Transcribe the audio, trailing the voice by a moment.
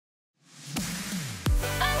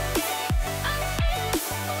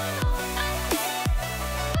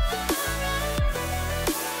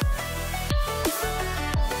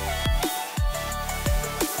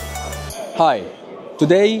Hi,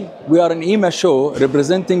 today we are an EMIA show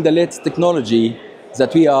representing the latest technology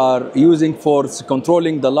that we are using for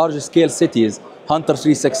controlling the large scale cities, Hunter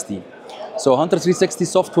 360. So Hunter 360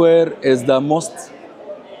 software is the most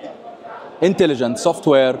intelligent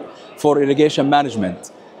software for irrigation management,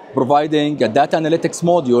 providing a data analytics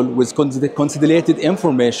module with consolidated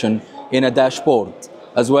information in a dashboard.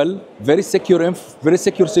 As well, very secure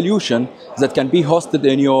solution that can be hosted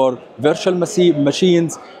in your virtual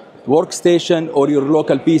machines, workstation, or your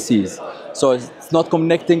local PCs. So it's not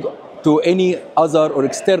connecting to any other or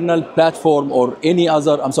external platform or any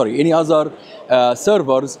other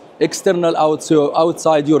servers external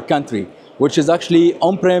outside your country, which is actually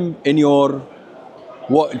on-prem in your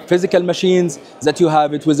physical machines that you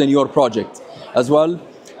have it within your project. As well,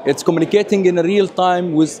 it's communicating in real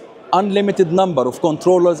time with unlimited number of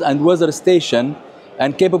controllers and weather station,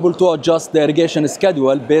 and capable to adjust the irrigation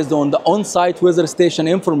schedule based on the on-site weather station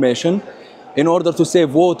information in order to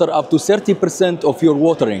save water up to 30% of your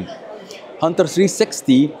watering. Hunter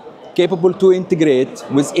 360 capable to integrate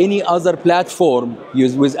with any other platform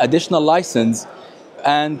with additional license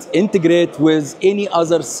and integrate with any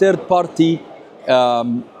other third-party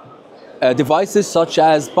devices such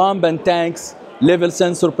as pump and tanks, level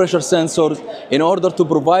sensor, pressure sensors, in order to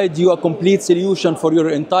provide you a complete solution for your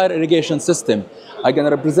entire irrigation system. I'm going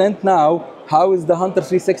to represent now how is the Hunter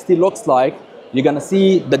 360 looks like. You're going to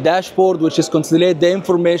see the dashboard, which is consolidate the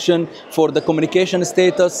information for the communication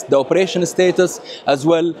status, the operation status. As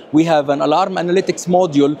well, we have an alarm analytics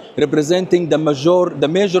module representing the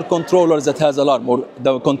major controllers that has alarm, or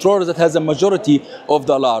the controller that has a majority of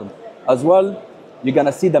the alarm. As well, you're going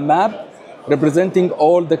to see the map representing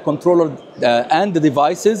all the controller and the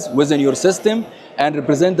devices within your system, and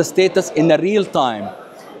represent the status in a real time.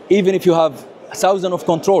 Even if you have thousands of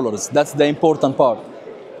controllers, that's the important part.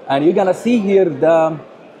 And you're gonna see here the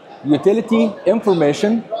utility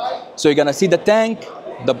information. So you're gonna see the tank,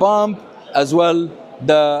 the pump, as well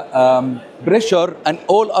the pressure and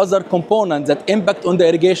all other components that impact on the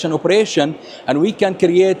irrigation operation, and we can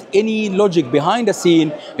create any logic behind the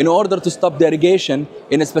scene in order to stop the irrigation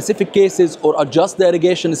in specific cases, or adjust the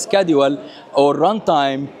irrigation schedule or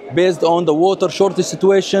runtime based on the water shortage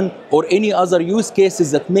situation or any other use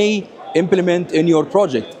cases that may implement in your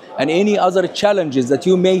project, and any other challenges that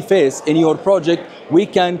you may face in your project. We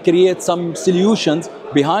can create some solutions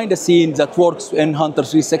behind the scenes that works in Hunter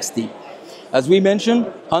 360. As we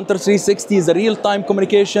mentioned, Hunter 360 is a real-time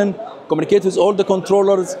communication, communicate with all the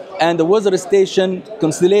controllers and the weather station,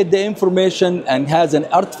 consolidate the information, and has an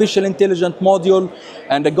artificial intelligence module.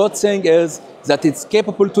 And the good thing is that it's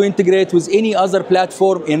capable to integrate with any other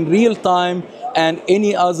platform in real time, and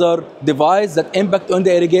any other device that impact on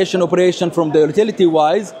the irrigation operation from the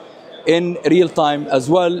utility-wise in real time as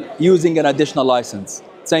well, using an additional license.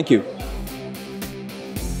 Thank you.